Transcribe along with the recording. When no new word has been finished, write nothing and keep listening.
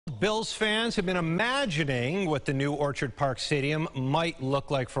Bills fans have been imagining what the new Orchard Park Stadium might look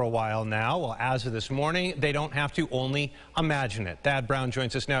like for a while now. Well, as of this morning, they don't have to only imagine it. Thad Brown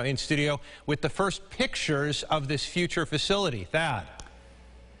joins us now in studio with the first pictures of this future facility. Thad.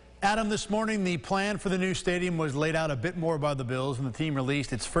 Adam, this morning the plan for the new stadium was laid out a bit more by the Bills, and the team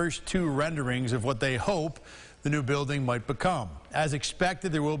released its first two renderings of what they hope the new building might become. As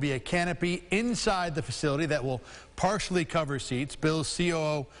expected, there will be a canopy inside the facility that will partially cover seats. Bills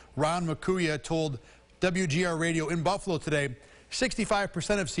COO Ron McCuya told WGR Radio in Buffalo today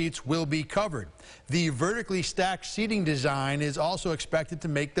 65% of seats will be covered. The vertically stacked seating design is also expected to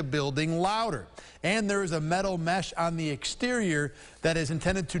make the building louder. And there is a metal mesh on the exterior that is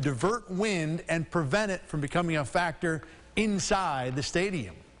intended to divert wind and prevent it from becoming a factor inside the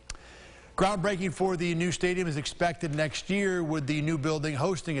stadium. Groundbreaking for the new stadium is expected next year, with the new building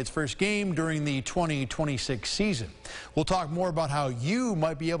hosting its first game during the 2026 season. We'll talk more about how you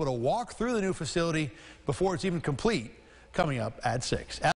might be able to walk through the new facility before it's even complete coming up at 6.